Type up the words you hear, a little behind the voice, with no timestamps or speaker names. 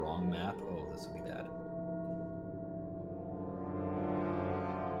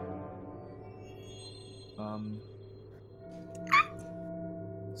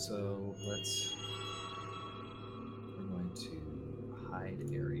So we're going to hide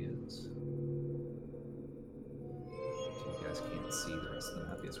areas. So you guys can't see the rest of the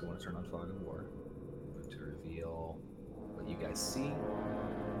map. Yes, we want to turn on Fog of War to reveal what you guys see.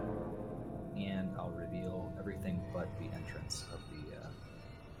 And I'll reveal everything but the entrance of the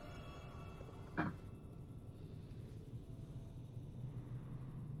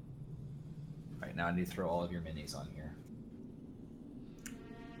Alright, now I need to throw all of your minis on here.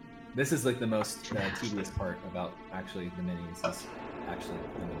 This is like the most tedious part about actually the minis, is actually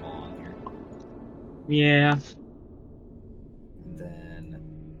putting them all on here. Yeah. And then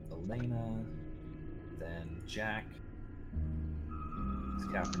Alhena, then Jack.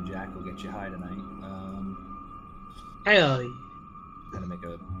 Captain Jack will get you high tonight. Hell yeah. Kind of make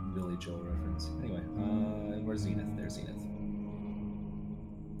a Billy Joel reference. Anyway, and where's Zenith? There's Zenith.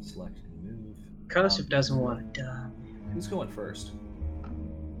 Select and move. Kosef doesn't want to die. Who's going first?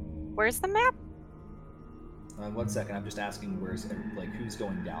 Where's the map? 1 second. I'm just asking who's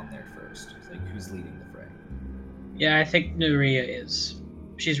going down there first. Like who's leading the fray? Yeah, I think Neriah is.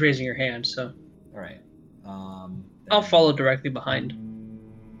 She's raising her hand, so. All right. I'll follow directly behind.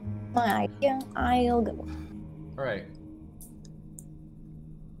 Yeah, I'll go. All right.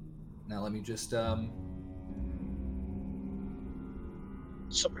 Now let me just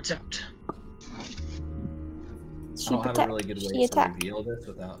Swords out. I don't have a really good way to reveal this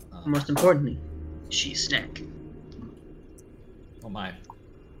without. Most importantly, she snack. Oh my! A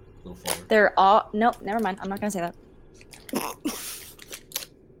little forward. They're all. Nope, never mind. I'm not gonna say that.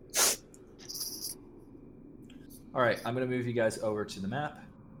 All right, I'm gonna move you guys over to the map.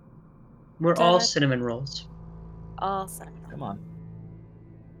 We're all cinnamon rolls. All cinnamon. Come on.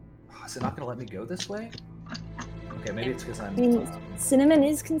 Oh, is it not gonna let me go this way? Okay, maybe it's because I'm. I mean, cinnamon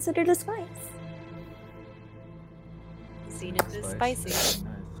is considered a spice. Zenith is spicy. Nice.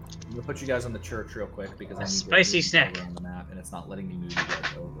 I'm gonna put you guys on the church real quick because I need spicy snack on the map, and it's not letting me move you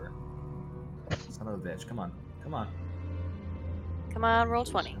guys over. Son of a bitch! Come on, come on, come on! Roll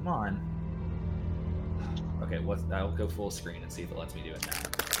 20. Come on. Okay, I'll go full screen and see if it lets me do it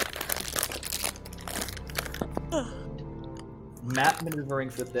now. Map maneuvering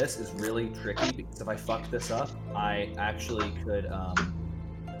for this is really tricky because if I fuck this up, I actually could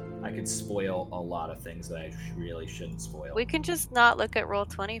I could spoil a lot of things that I really shouldn't spoil. We can just not look at roll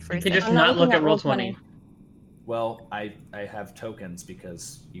 20 for a second. We can just not look at roll 20. Well, I have tokens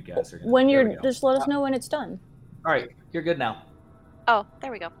because you guys are gonna... When you're... Just let us know when it's done. Alright, you're good now. Oh,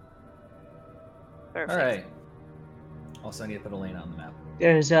 there we go. Perfect. Alright. Also, I need to put Alhena on the map.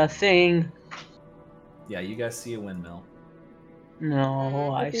 There's a thing. Yeah, you guys see a windmill.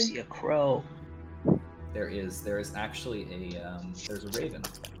 No, I see a crow. There is actually there's a raven.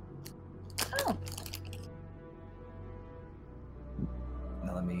 Oh.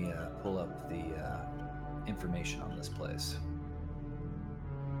 Now let me pull up the information on this place.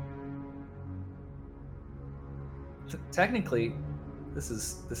 Technically, this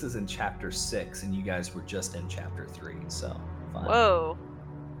is in chapter 6, and you guys were just in chapter 3, so fine. Whoa.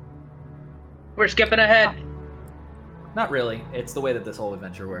 We're skipping ahead. Not really. It's the way that this whole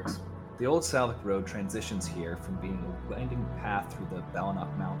adventure works. The old Salvic Road transitions here from being a winding path through the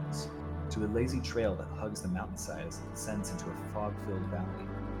Balanock Mountains to a lazy trail that hugs the mountainside as it descends into a fog-filled valley.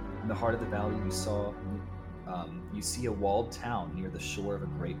 In the heart of the valley, you see a walled town near the shore of a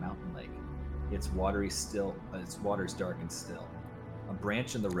great mountain lake. Its water's dark and still. A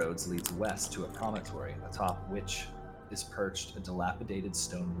branch in the roads leads west to a promontory, atop which is perched a dilapidated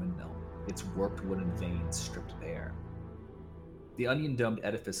stone windmill, its warped wooden vanes stripped bare. The onion-domed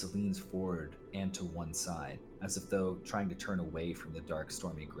edifice leans forward and to one side, as if though trying to turn away from the dark,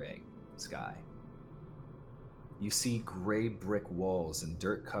 stormy gray sky. You see gray brick walls and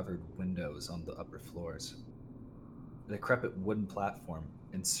dirt-covered windows on the upper floors. A decrepit wooden platform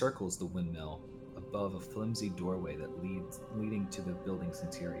encircles the windmill above a flimsy doorway that leading to the building's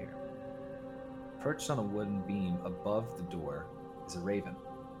interior. Perched on a wooden beam above the door is a raven.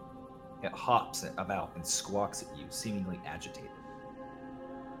 It hops about and squawks at you, seemingly agitated.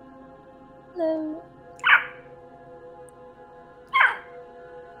 Hello.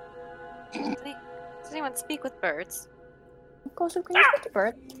 Does anyone speak with birds? Of course, we can you speak to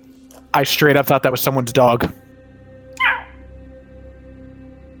bird. I straight up thought that was someone's dog.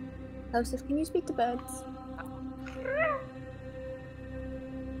 Kosef, can you speak to birds?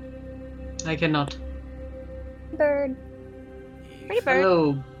 I cannot. Bird. Pretty bird.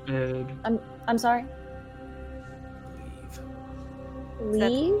 Hello, bird. I'm sorry.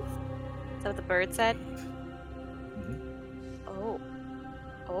 Leave? Is that what the bird said? Mm-hmm. Oh.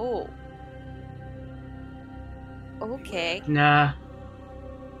 Oh. Okay. Nah.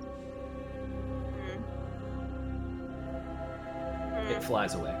 It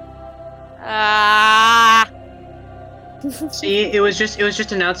flies away. Ah. See, it was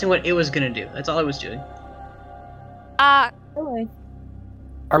just announcing what it was gonna do. That's all I was doing. Really?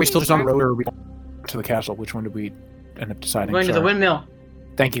 Are we still just on the road, or are we to the castle? Which one did we end up deciding? We're going to the Sorry. windmill.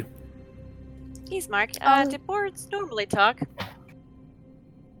 Thank you. He's Mark. Do boards normally talk?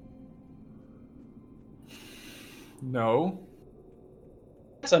 No.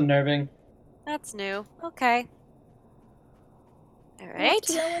 That's unnerving. That's new. Okay. All Want right.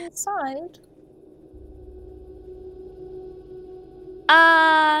 to go inside?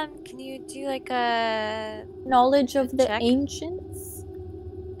 Can you do like a Knowledge of the check? ancients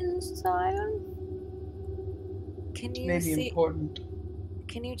inside? Can you Maybe see? important.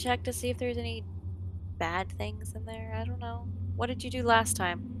 Can you check to see if there's any bad things in there? I don't know. What did you do last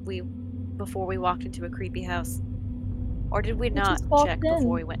time? Before we walked into a creepy house, or did we not just walked check before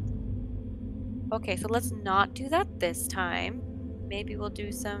we in. went? Okay, so let's not do that this time. Maybe we'll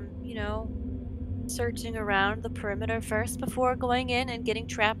do some, searching around the perimeter first before going in and getting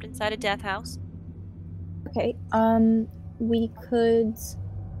trapped inside a death house. Okay, we could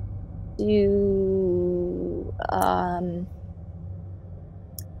do,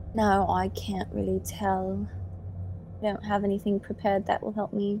 no, I can't really tell. I don't have anything prepared that will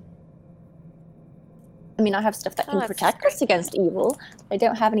help me. I mean, I have stuff that Oh, can that's protect great. us against evil. I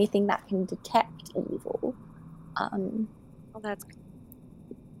don't have anything that can detect evil. Well, that's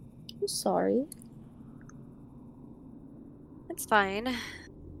I'm sorry. it's fine.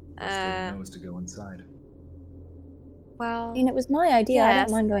 Alasdair knows to go inside. I Well, mean, it was my idea. I yes.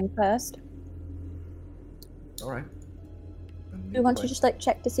 don't mind going first. All right. Then Do lead you the want way. to just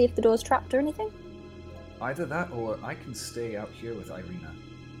check to see if the door's trapped or anything? Either that, or I can stay out here with Irina.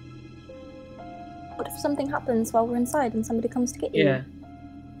 What if something happens while we're inside and somebody comes to get you? Yeah.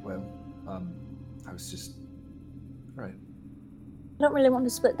 Well, I was just. All right. I don't really want to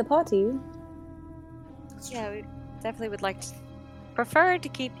split the party. That's Yeah, true. we definitely would like to prefer to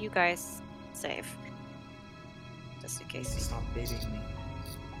keep you guys safe. Just in case. Stop babying me.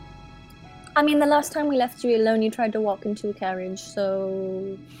 I mean, the last time we left you alone, you tried to walk into a carriage,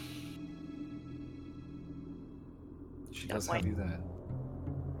 so... She Don't does have mind. you that.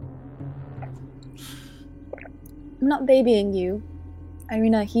 I'm not babying you.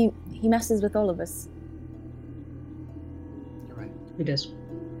 Irina, he messes with all of us. You're right. It is.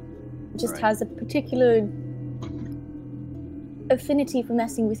 He just Alright. has a particular affinity for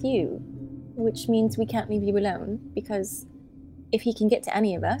messing with you, which means we can't leave you alone, because if he can get to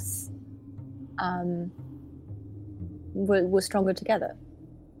any of us, we're stronger together.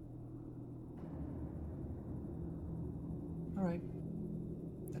 All right.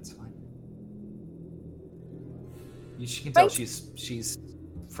 That's fine. She can tell Right. she's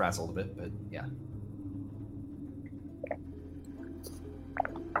frazzled a bit, but yeah.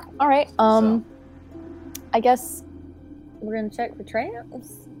 All right. So- I guess we're gonna check for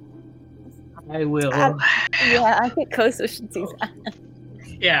traps. I will. Yeah, I think Kosef should do that.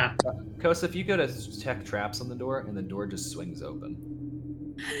 Yeah. Kosef, if you go to check traps on the door, and the door just swings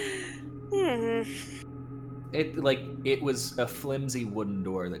open. It was a flimsy wooden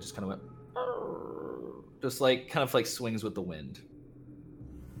door that just kind of went, just kind of swings with the wind.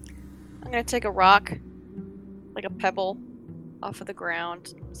 I'm gonna take a rock, like a pebble, off of the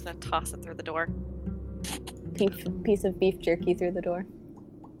ground. I'm just gonna toss it through the door. Piece of beef jerky through the door.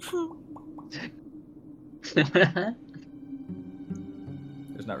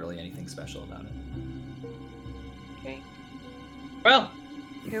 There's not really anything special about it. Okay. Well,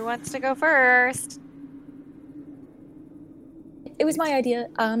 Who wants to go first? It was my idea.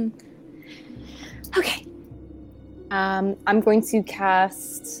 Okay. I'm going to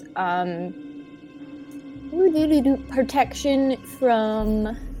cast protection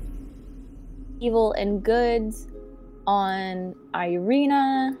from evil and good on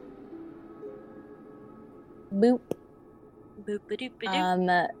Irina. Boop.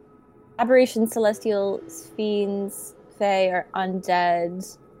 Boop-a-doop-a-doop. Aberration, celestial, fiends, fae, or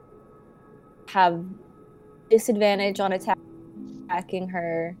undead have disadvantage on attacking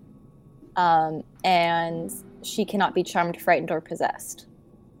her, and she cannot be charmed, frightened, or possessed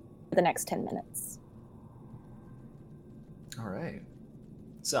for the next 10 minutes. All right.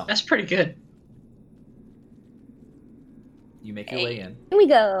 So that's pretty good. you make your way in. Here we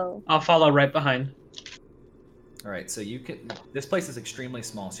go. I'll follow right behind. All right. So you can. This place is extremely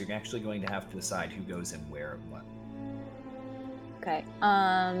small, so you're actually going to have to decide who goes in where and what. Okay.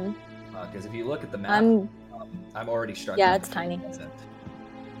 Because if you look at the map, I'm I'm already struck. Yeah, it's tiny.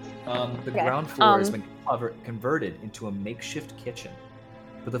 The Okay, ground floor has been converted into a makeshift kitchen,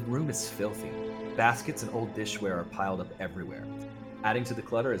 but the room is filthy. Baskets and old dishware are piled up everywhere. Adding to the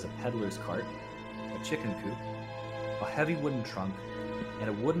clutter is a peddler's cart, a chicken coop, a heavy wooden trunk, and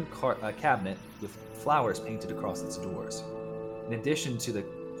a wooden cabinet with flowers painted across its doors. In addition to the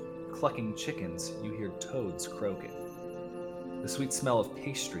clucking chickens, you hear toads croaking. The sweet smell of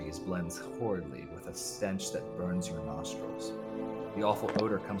pastries blends horridly with a stench that burns your nostrils. The awful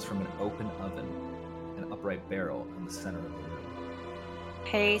odor comes from an open oven, an upright barrel in the center of the room.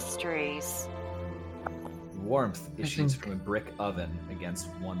 Pastries. Warmth issues from a brick oven against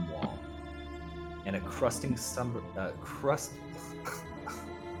one wall, and a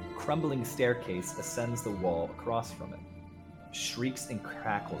crumbling staircase ascends the wall across from it. Shrieks and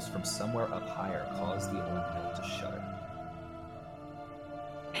crackles from somewhere up higher cause the old mill to shudder.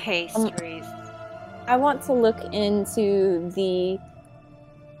 Pastries. I want to look into the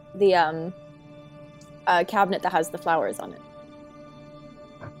cabinet that has the flowers on it.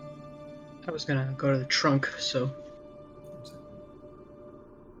 I was gonna go to the trunk, so.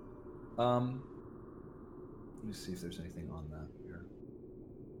 Let me see if there's anything on that here.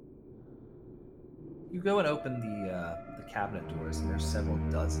 You go and open the cabinet doors, and there's several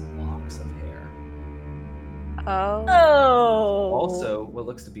dozen locks of hair. Oh. Also, what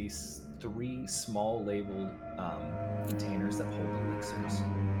looks to be 3 small labeled containers that hold elixirs.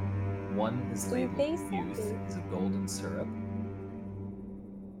 One is labeled Youth, is a golden syrup,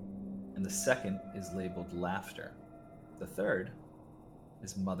 and the second is labeled Laughter. The third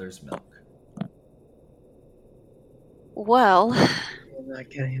is Mother's Milk. Well, I'm not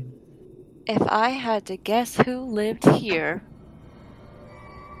getting. if I had to guess who lived here,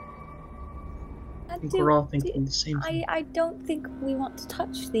 I think we're all thinking the same thing. I don't think we want to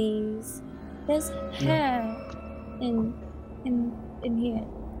touch these. There's hair in here.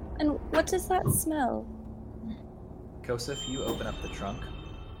 And what does that smell? Kosef, you open up the trunk,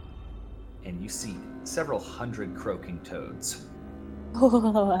 and you see several hundred croaking toads.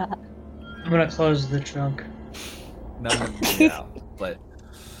 I'm gonna close the trunk. None of them get out, but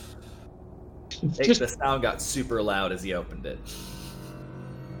the sound got super loud as he opened it.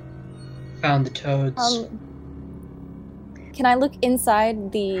 Found the toads. Can I look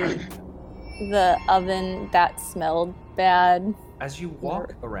inside the oven that smelled bad? As you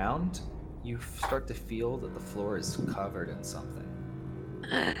walk around, you start to feel that the floor is covered in something.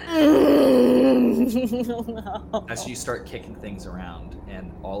 No. As you start kicking things around,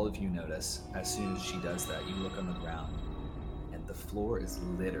 and all of you notice, as soon as she does that, you look on the ground, and the floor is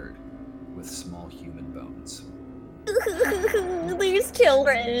littered with small human bones. There's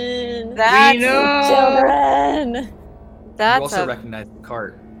children. That's Children. That's you also a recognize the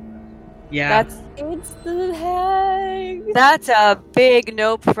cart. Yeah. It's the hag. that's a big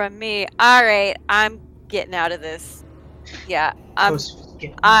nope from me. All right, I'm getting out of this. Yeah, I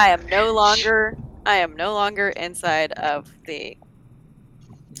am no longer inside of the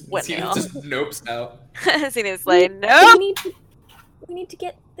windmill. Just nopes out. Zenith's like, nope. We need to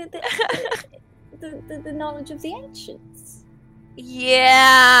get the knowledge of the ancients.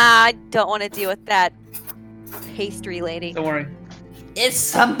 Yeah, I don't want to deal with that pastry lady. Don't worry. Is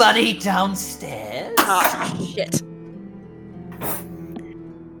somebody downstairs? Oh, shit.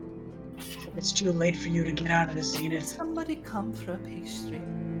 It's too late for you to get out of this, Zenith. Somebody come for a pastry.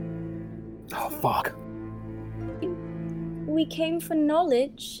 Oh, fuck. We came for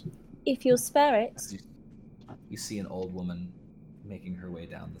knowledge, if you'll spare it. You see an old woman making her way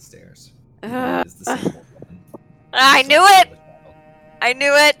down the stairs. Ugh. It is the same old woman. I knew it! I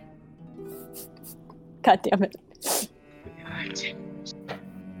knew it! God damn it.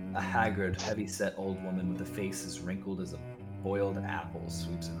 A haggard, heavy-set old woman with a face as wrinkled as a boiled apple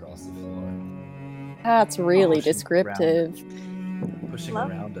sweeps across the floor. That's really Pushing descriptive. Pushing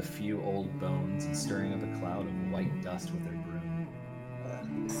around a few old bones and stirring up a cloud of white dust with her broom.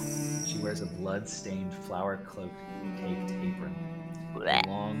 She wears a blood-stained, flour-caked apron. A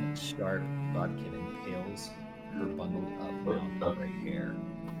long, sharp bodkin impales her bundled up mound of gray hair.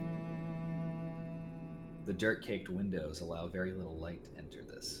 The dirt-caked windows allow very little light to enter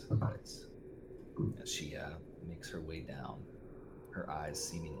this place. As she makes her way down, her eyes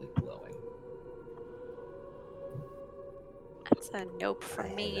seemingly glowing. That's a nope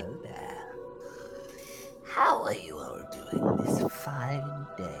from me. Hello there. How are you all doing this fine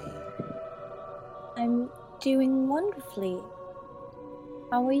day? I'm doing wonderfully.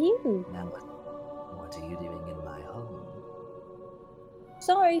 How are you? Now, what are you doing in my home?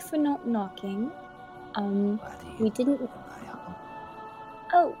 Sorry for not knocking. What do you We didn't. do in my home?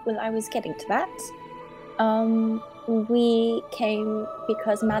 Oh, well, I was getting to that. We came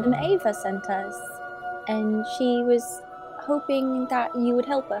because Madame Ava sent us, and she was hoping that you would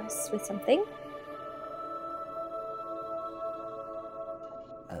help us with something.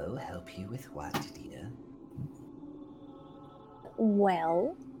 Oh, help you with what, dear?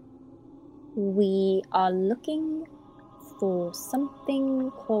 Well, we are looking for something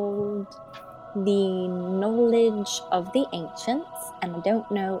called the Knowledge of the Ancients, and I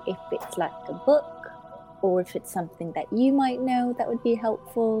don't know if it's like a book or if it's something that you might know that would be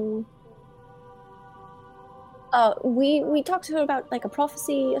helpful. We talked to her about like a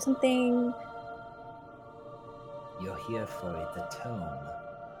prophecy or something. You're here for the tome.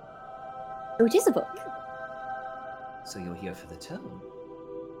 Oh, it is a book. So you're here for the tome?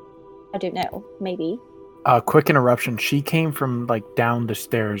 I don't know. Maybe. Quick interruption. She came from like down the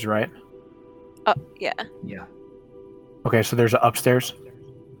stairs, right? Oh, yeah. Yeah. Okay, so there's an upstairs.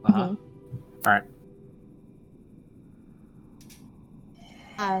 Uh-huh. Mhm. All right.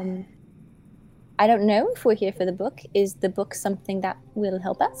 I don't know if we're here for the book. Is the book something that will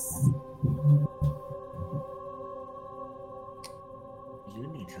help us? You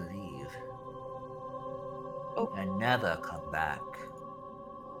need to leave. Oh. And never come back.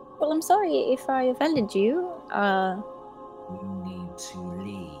 Well, I'm sorry if I offended you. You need to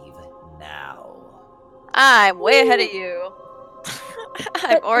leave now. I'm way ahead of you.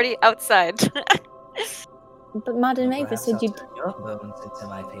 I'm already outside. But Madame Or Ava perhaps said I'll you'd... turn your bones into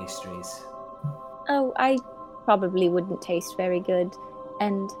my pastries. Oh, I probably wouldn't taste very good.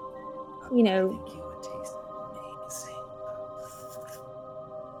 And, you know... I think you would taste amazing.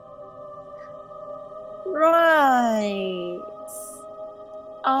 Right.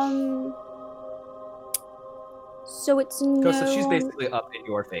 So it's no... So she's basically up in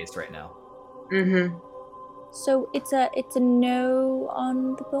your face right now. Mm-hmm. So it's a no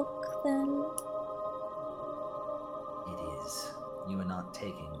on the book, then? It is. You are not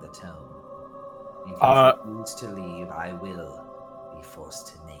taking the tome. If you refuse to leave, I will be forced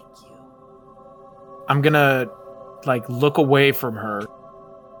to make you. I'm gonna like look away from her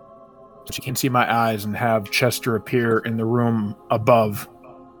so she can see my eyes and have Chester appear in the room above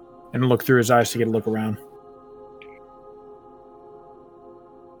and look through his eyes to get a look around.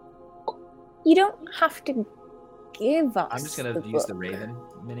 You don't have to give us I'm just gonna the use book. the Raven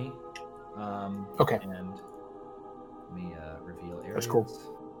mini. Okay. And let me reveal areas. That's cool.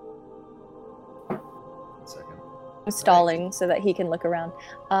 1 second. I'm stalling so that he can look around.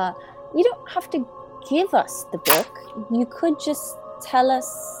 You don't have to give us the book. You could just tell us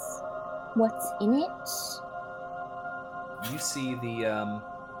what's in it. You see the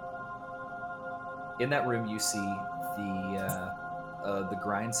in that room. You see the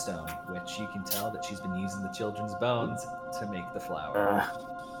grindstone, which you can tell that she's been using the children's bones to make the flour.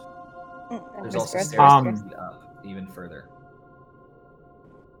 There's also stairs that lead up even further.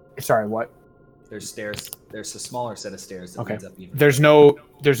 Sorry, what? There's stairs. There's a smaller set of stairs that Okay. leads up even. There's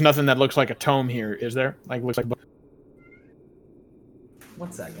nothing that looks like a tome here, is there? Like looks like.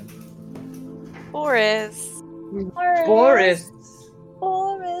 1 second. Boris. Boris.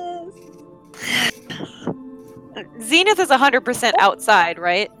 Zenith is 100% outside,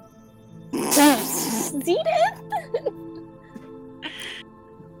 right? Zenith?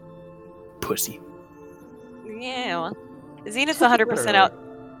 Pussy. Yeah. Zenith's 100% out.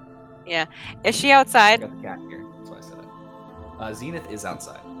 Yeah. Is she outside? I got the cat here. That's why I said it. Zenith is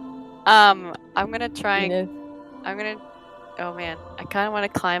outside. I'm gonna try. Zenith. I'm gonna. Oh man, I kind of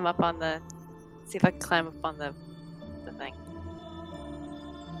want to climb up on the. See if I can climb up on the thing.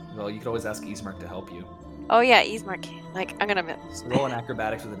 Well, you could always ask Aasimar to help you. Oh yeah, Aasimar. Like I'm gonna. So roll an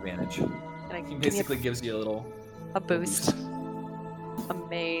acrobatics with advantage. Gonna He give me basically gives you a boost.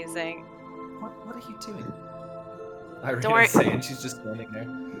 Amazing. What are you doing? I was Don't gonna worry. say, and she's just standing there.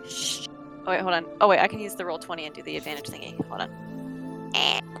 Shh. Oh wait, hold on. Oh wait, I can use the roll 20 and do the advantage thingy. Hold on.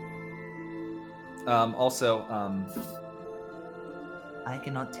 I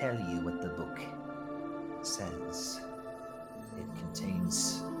cannot tell you what the book says. It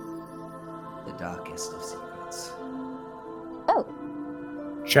contains the darkest of secrets. Oh.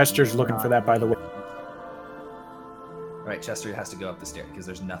 Chester's looking for that, by the way. All right, Chester has to go up the stairs because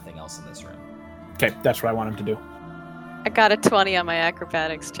there's nothing else in this room. Okay, that's what I want him to do. I got a 20 on my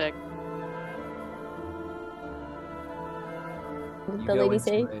acrobatics check. What did You the go lady into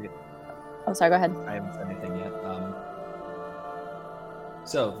say? Oh, sorry, go ahead. I haven't said anything yet.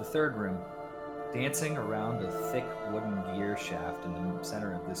 So, the third room. Dancing around a thick wooden gear shaft in the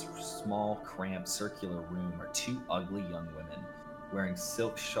center of this small, cramped, circular room are two ugly young women wearing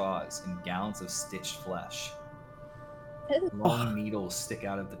silk shawls and gowns of stitched flesh. Long needles stick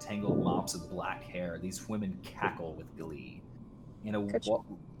out of the tangled mops of black hair. These women cackle with glee. In a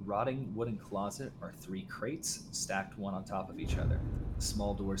rotting wooden closet are 3 crates, stacked one on top of each other. A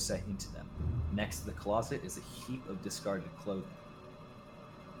small door set into them. Next to the closet is a heap of discarded clothing.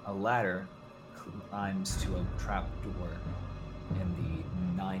 A ladder climbs to a trap door in the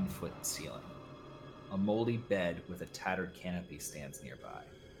 9-foot ceiling. A moldy bed with a tattered canopy stands nearby.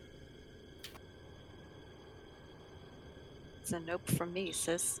 It's a nope from me,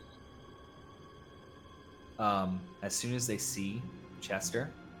 sis. As soon as they see Chester,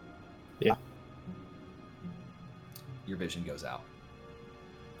 yeah, your vision goes out.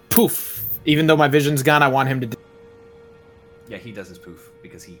 Poof! Even though my vision's gone, I want him to. Yeah, he does his poof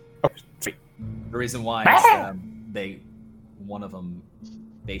because he. Oh, sweet. The reason why is one of them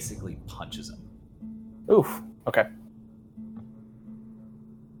basically punches him. Oof. Okay.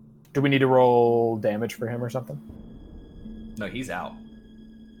 Do we need to roll damage for him or something? No, he's out.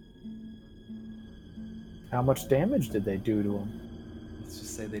 How much damage did they do to him? Let's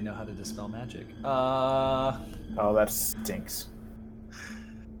just say they know how to dispel magic. Oh, that stinks.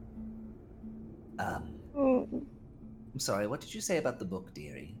 I'm sorry, what did you say about the book,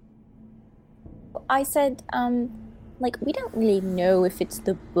 dearie? I said, we don't really know if it's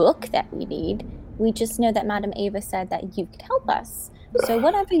the book that we need. We just know that Madame Ava said that you could help us. So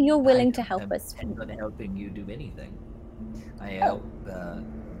whatever you're willing to help us. I'm not helping you do anything. I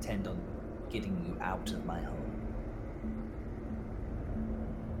intend on getting you out of my home.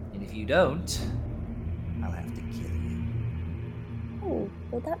 And if you don't, I'll have to kill you. Oh,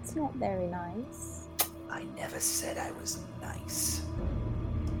 well that's not very nice. I never said I was nice.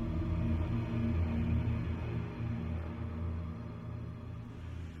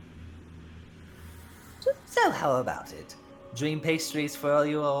 So how about it? Dream pastries for all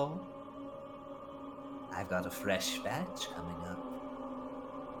you all? I've got a fresh batch coming up.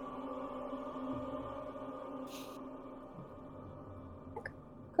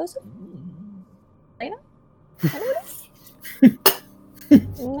 Kosef? Alhena? Does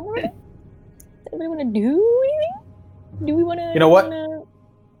anybody want to do anything? Do we want to... You know what?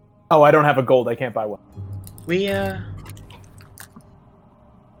 Oh, I don't have a gold. I can't buy one. We,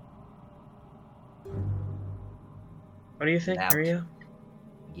 What do you think, Neriah?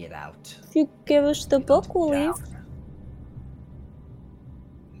 Get out. If you give us the book, we'll leave.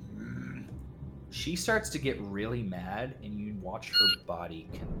 She starts to get really mad, and you watch her body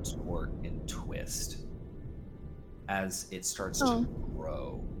contort and twist as it starts to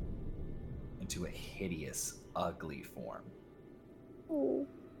grow into a hideous, ugly form. Oh.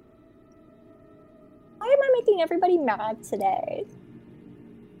 Why am I making everybody mad today?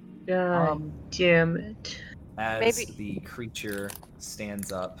 God damn it. As the creature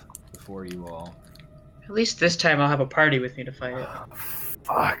stands up before you all. At least this time I'll have a party with me to fight it.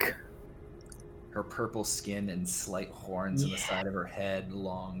 Fuck. Her purple skin and slight horns on the side of her head,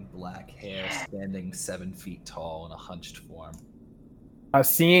 long black hair, standing 7 feet tall in a hunched form.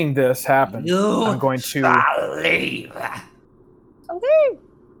 Seeing this happen, I'm going to leave. Okay.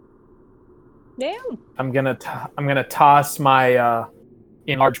 Damn. I'm gonna toss my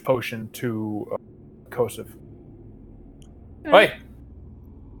enlarge potion to Kosef. Wait.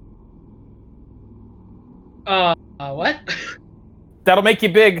 What? That'll make you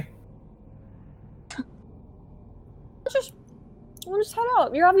big. We'll just head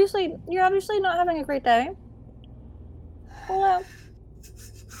out. You're obviously not having a great day. Well,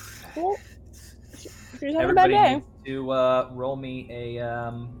 you're just having a bad day. Needs to roll me a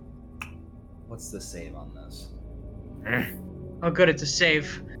what's the save on this? Oh, good, it's a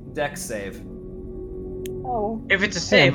save. Dex save. Oh. If it's a save,